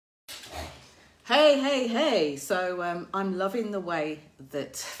Hey. So I'm loving the way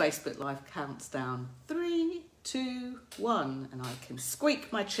that Facebook Live counts down 3, 2, 1, and I can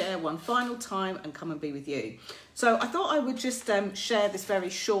squeak my chair one final time and come and be with you. So I thought I would just share this very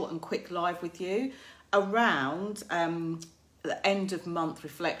short and quick live with you around the end of month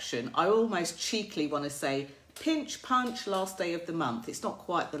reflection. I almost cheekily want to say pinch punch last day of the month. It's not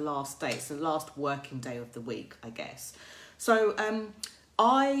quite the last day, it's the last working day of the week, I guess. So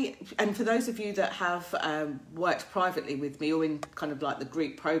and for those of you that have worked privately with me or in kind of like the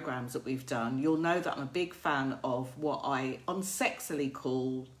group programs that we've done, you'll know that I'm a big fan of what I unsexily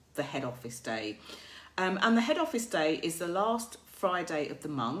call the head office day. And the head office day is the last Friday of the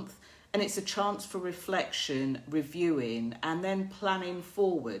month, and it's a chance for reflection, reviewing, and then planning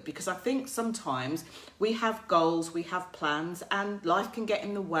forward. Because I think sometimes we have goals, we have plans, and life can get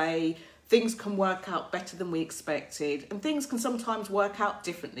in the way. Things can work out better than we expected, and things can sometimes work out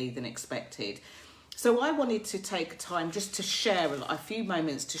differently than expected. So I wanted to take time just to share a few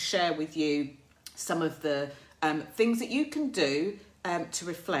moments to share with you some of the things that you can do to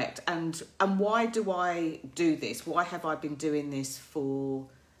reflect. And why do I do this? Why have I been doing this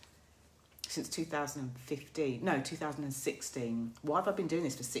since 2016? Why have I been doing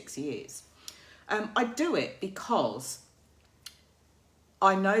this for 6 years? I do it because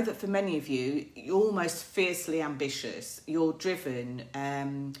I know that for many of you, you're almost fiercely ambitious. You're driven.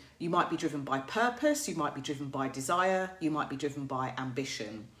 You might be driven by purpose. You might be driven by desire. You might be driven by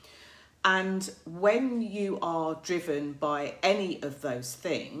ambition. And when you are driven by any of those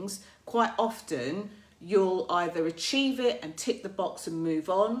things, quite often you'll either achieve it and tick the box and move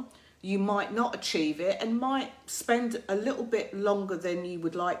on. You might not achieve it and might spend a little bit longer than you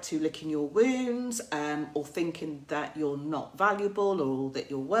would like to licking your wounds, or thinking that you're not valuable, or that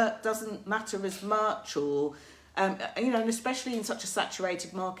your work doesn't matter as much, or and especially in such a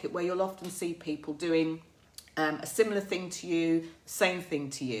saturated market where you'll often see people doing a similar thing to you, same thing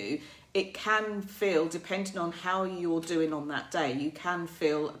to you. It can feel, depending on how you're doing on that day, you can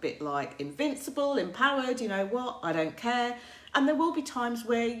feel a bit like invincible, empowered, you know what, I don't care. And there will be times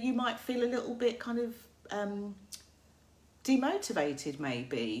where you might feel a little bit kind of demotivated,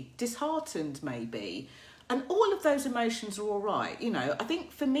 maybe, disheartened, maybe. And all of those emotions are all right. I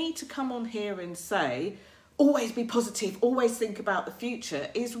think for me to come on here and say, always be positive, always think about the future,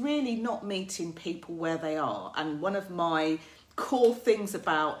 is really not meeting people where they are. And one of my core things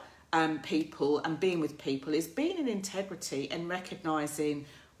about people and being with people is being in integrity and recognising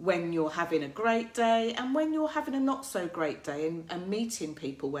when you're having a great day and when you're having a not so great day, and meeting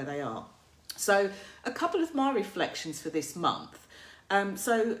people where they are. So a couple of my reflections for this month.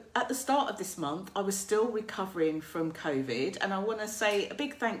 So at the start of this month, I was still recovering from COVID, and I want to say a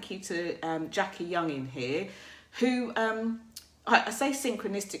big thank you to Jackie Young in here, who, I say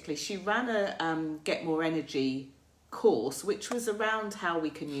synchronistically, she ran a Get More Energy course, which was around how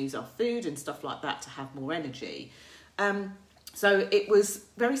we can use our food and stuff like that to have more energy. So it was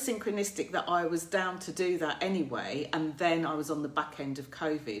very synchronistic that I was down to do that anyway, and then I was on the back end of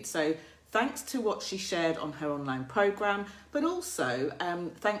COVID. So thanks to what she shared on her online program, but also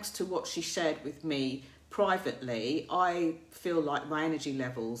thanks to what she shared with me privately, I feel like my energy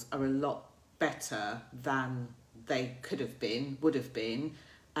levels are a lot better than they could have been, would have been,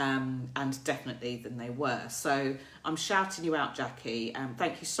 and definitely than they were. So I'm shouting you out, Jackie, and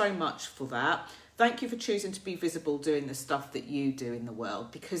thank you so much for that. Thank you for choosing to be visible doing the stuff that you do in the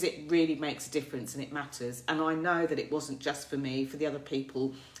world, because it really makes a difference and it matters. And I know that it wasn't just for me, for the other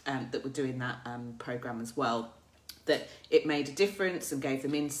people that were doing that programme as well, that it made a difference and gave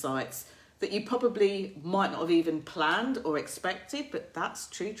them insights that you probably might not have even planned or expected, but that's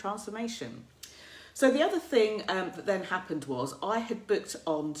true transformation. So the other thing that then happened was I had booked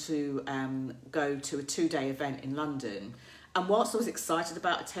on to go to a 2-day event in London. And whilst I was excited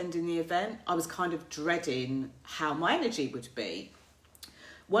about attending the event, I was kind of dreading how my energy would be.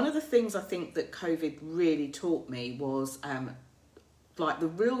 One of the things I think that COVID really taught me was like the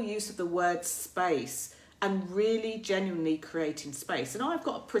real use of the word space, and really genuinely creating space. And I've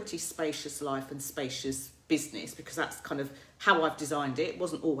got a pretty spacious life and spacious business, because that's kind of how I've designed it. It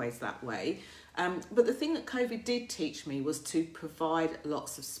wasn't always that way. But the thing that COVID did teach me was to provide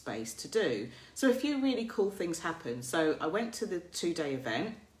lots of space to do. So a few really cool things happened. So I went to the 2-day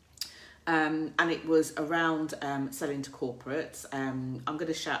event, and it was around selling to corporates. I'm going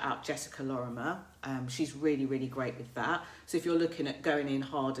to shout out Jessica Lorimer. She's really, really great with that. So if you're looking at going in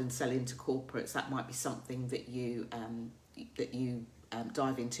hard and selling to corporates, that might be something that you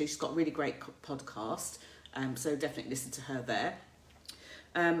dive into. She's got a really great podcast, so definitely listen to her there.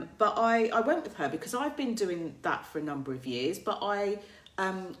 But I went with her because I've been doing that for a number of years, but I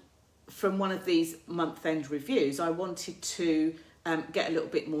from one of these month-end reviews, I wanted to get a little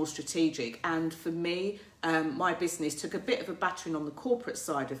bit more strategic. And for me, my business took a bit of a battering on the corporate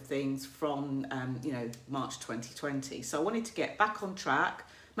side of things from, March 2020. So I wanted to get back on track,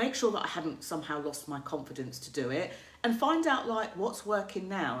 make sure that I hadn't somehow lost my confidence to do it, and find out like what's working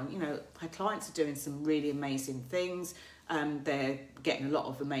now. And, my clients are doing some really amazing things. They're getting a lot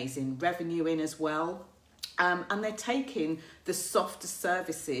of amazing revenue in as well. And they're taking the softer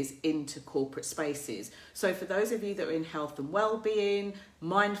services into corporate spaces. So for those of you that are in health and well-being,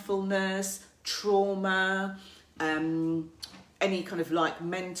 mindfulness, trauma, any kind of like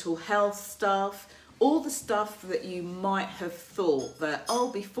mental health stuff, all the stuff that you might have thought that,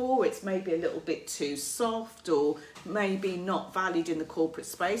 before it's maybe a little bit too soft or maybe not valued in the corporate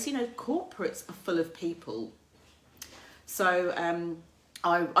space. Corporates are full of people. So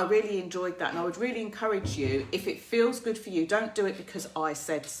I really enjoyed that, and I would really encourage you, if it feels good for you, don't do it because I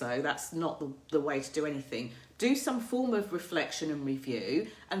said so. That's not the way to do anything. Do some form of reflection and review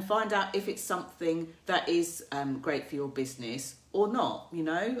and find out if it's something that is great for your business or not,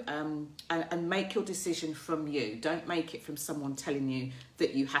 and make your decision from you. Don't make it from someone telling you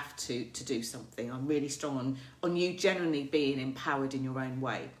that you have to do something. I'm really strong on you generally being empowered in your own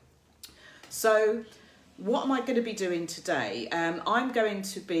way. So what am I going to be doing today? I'm going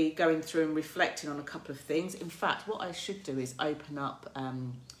to be going through and reflecting on a couple of things. In fact, what I should do is open up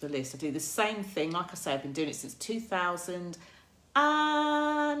the list. I do the same thing. Like I say, I've been doing it since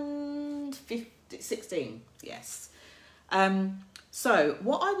 2016. Yes. So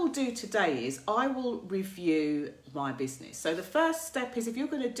what I will do today is I will review my business. So the first step is, if you're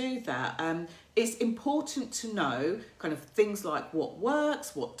going to do that, it's important to know kind of things like what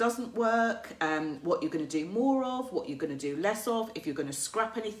works, what doesn't work, what you're going to do more of, what you're going to do less of, if you're going to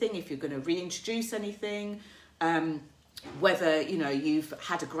scrap anything, if you're going to reintroduce anything, whether, you've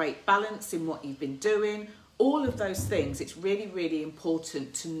had a great balance in what you've been doing, all of those things. It's really, really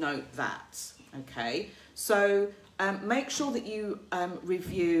important to note that, okay? So make sure that you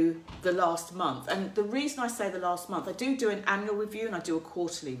review the last month. And the reason I say the last month, I do an annual review and I do a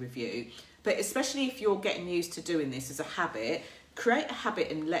quarterly review. But especially if you're getting used to doing this as a habit, create a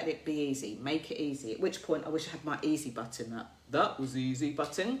habit and let it be easy. Make it easy. At which point, I wish I had my easy button. That was easy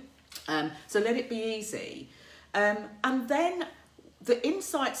button. So let it be easy. And then the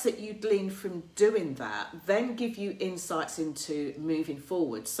insights that you glean from doing that then give you insights into moving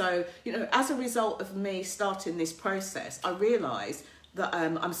forward. So, as a result of me starting this process, I realised that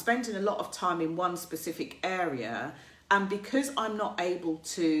I'm spending a lot of time in one specific area, and because I'm not able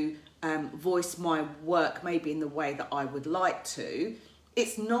to voice my work maybe in the way that I would like to,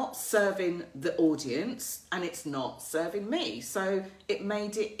 it's not serving the audience and it's not serving me. So it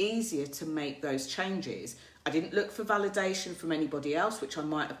made it easier to make those changes. I didn't look for validation from anybody else, which I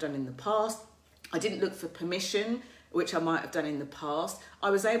might have done in the past. I didn't look for permission, which I might have done in the past. I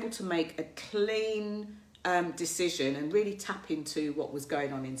was able to make a clean decision and really tap into what was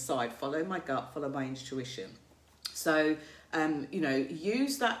going on inside, follow my gut, follow my intuition. So,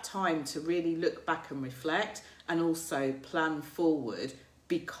 use that time to really look back and reflect, and also plan forward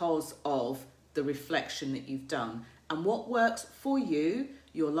because of the reflection that you've done and what works for you,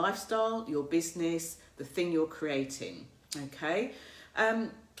 your lifestyle, your business, the thing you're creating, okay?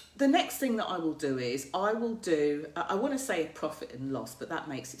 The next thing that I will do is I want to say a profit and loss, but that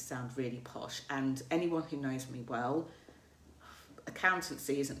makes it sound really posh. And anyone who knows me well,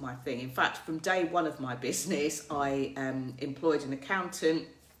 accountancy isn't my thing. In fact, from day one of my business, I employed an accountant,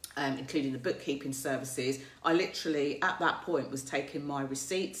 including the bookkeeping services. I literally, at that point, was taking my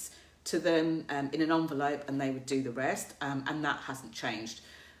receipts to them in an envelope, and they would do the rest, and that hasn't changed.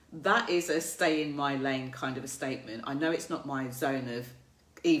 That is a stay in my lane kind of a statement. I know it's not my zone of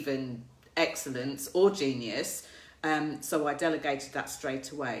even excellence or genius, so I delegated that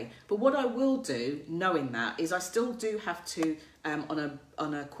straight away. But what I will do, knowing that, is I still do have to,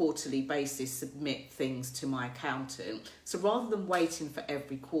 on a quarterly basis, submit things to my accountant. So rather than waiting for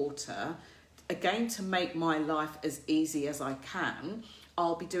every quarter, again, to make my life as easy as I can,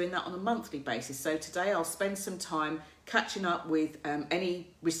 I'll be doing that on a monthly basis. So today I'll spend some time catching up with any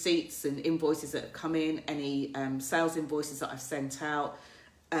receipts and invoices that have come in, any sales invoices that I've sent out,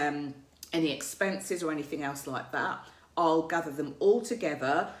 any expenses or anything else like that. I'll gather them all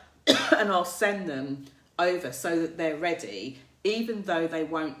together and I'll send them over so that they're ready, even though they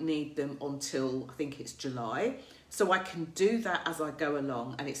won't need them until I think it's July. So I can do that as I go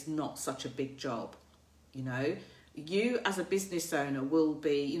along, and it's not such a big job, You as a business owner will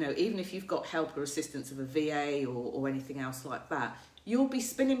be, even if you've got help or assistance of a VA or anything else like that, you'll be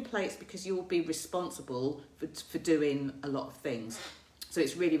spinning plates because you'll be responsible for doing a lot of things. So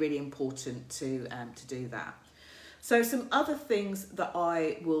it's really, really important to do that. So some other things that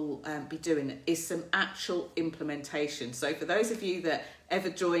I will be doing is some actual implementation. So for those of you that ever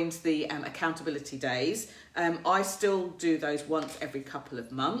joined the accountability days, I still do those once every couple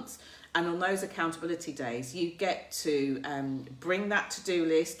of months. And on those accountability days, you get to bring that to-do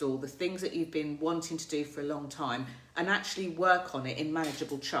list or the things that you've been wanting to do for a long time and actually work on it in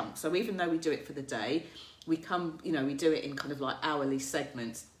manageable chunks. So even though we do it for the day, we do it in kind of like hourly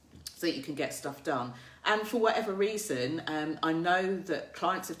segments so that you can get stuff done. And for whatever reason, I know that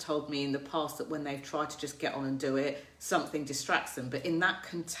clients have told me in the past that when they've tried to just get on and do it, something distracts them. But in that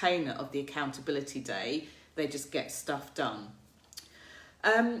container of the accountability day, they just get stuff done.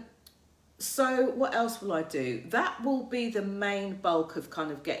 So what else will I do? That will be the main bulk of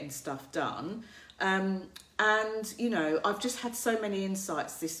kind of getting stuff done. And, you know, I've just had so many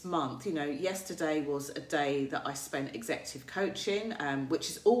insights this month. You know, yesterday was a day that I spent executive coaching,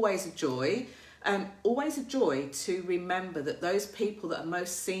 which is always a joy. Always a joy to remember that those people that are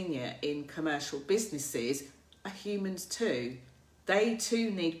most senior in commercial businesses are humans too. They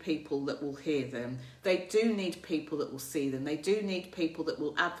too need people that will hear them. They do need people that will see them. They do need people that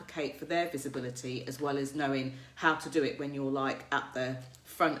will advocate for their visibility, as well as knowing how to do it when you're like at the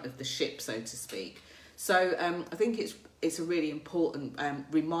front of the ship, so to speak. So I think it's a really important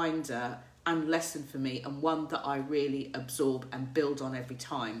reminder and lesson for me, and one that I really absorb and build on every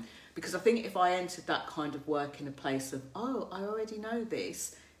time. Because I think if I entered that kind of work in a place of, oh, I already know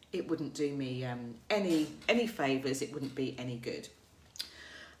this, it wouldn't do me any favours, it wouldn't be any good.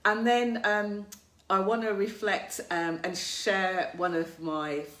 And then I want to reflect and share one of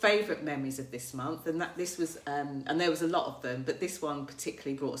my favourite memories of this month, and that this was, and there was a lot of them, but this one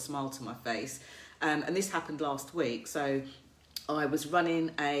particularly brought a smile to my face. And this happened last week. So I was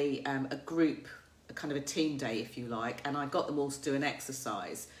running a group, a kind of a team day, if you like, and I got them all to do an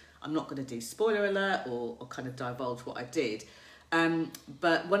exercise. I'm not going to do spoiler alert or kind of divulge what I did.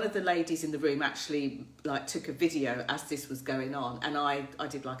 But one of the ladies in the room actually like took a video as this was going on, and I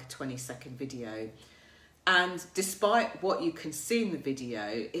did like a 20-second video. And despite what you can see in the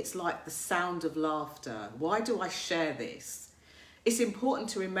video, it's like the sound of laughter. Why do I share this? It's important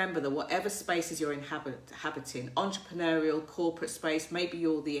to remember that whatever spaces you're inhabiting, entrepreneurial, corporate space, maybe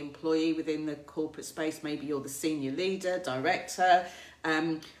you're the employee within the corporate space, maybe you're the senior leader, director,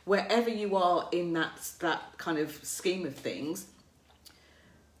 wherever you are in that kind of scheme of things.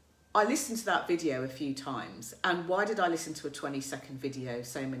 I listened to that video a few times. And why did I listen to a 20-second video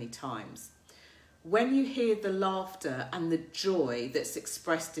so many times? When you hear the laughter and the joy that's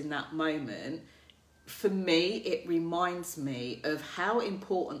expressed in that moment, for me, it reminds me of how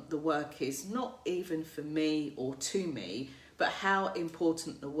important the work is, not even for me or to me, but how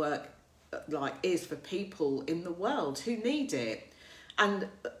important the work is for people in the world who need it. And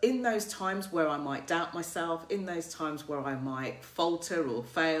in those times where I might doubt myself, in those times where I might falter or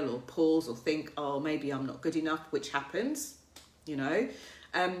fail or pause or think, oh, maybe I'm not good enough, which happens, you know,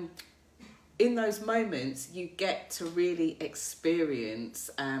 in those moments, you get to really experience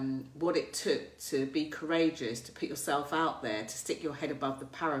what it took to be courageous, to put yourself out there, to stick your head above the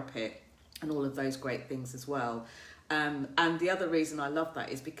parapet, and all of those great things as well. And the other reason I love that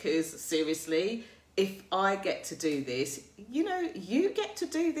is because, seriously, if I get to do this, you know, you get to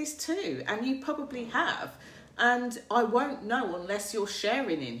do this too, and you probably have. And I won't know unless you're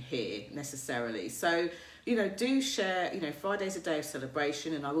sharing in here necessarily. So, you know, do share. You know, Friday's a day of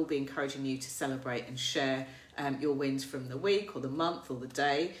celebration, and I will be encouraging you to celebrate and share your wins from the week or the month or the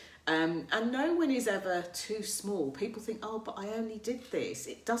day. And no win is ever too small. People think, oh, but I only did this.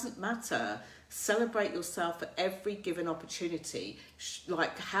 It doesn't matter. Celebrate yourself at every given opportunity.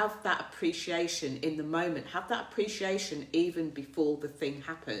 Like, have that appreciation in the moment. Have that appreciation even before the thing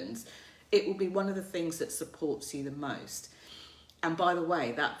happens. It will be one of the things that supports you the most. And by the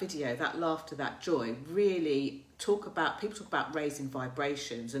way, that video, that laughter, that joy, really people talk about raising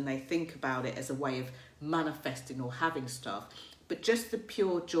vibrations, and they think about it as a way of manifesting or having stuff. But just the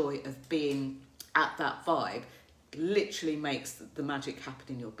pure joy of being at that vibe literally makes the magic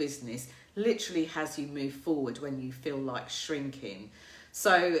happen in your business, literally has you move forward when you feel like shrinking.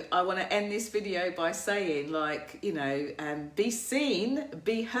 So I want to end this video by saying, like, you know, be seen,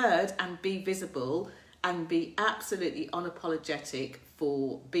 be heard, and be visible. And be absolutely unapologetic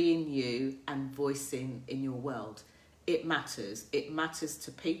for being you and voicing in your world. It matters. It matters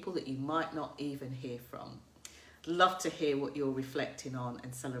to people that you might not even hear from. Love to hear what you're reflecting on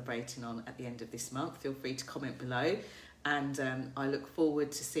and celebrating on at the end of this month. Feel free to comment below. And I look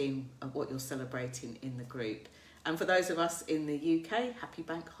forward to seeing what you're celebrating in the group. And for those of us in the UK, happy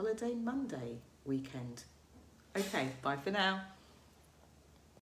Bank Holiday Monday weekend. Okay, bye for now.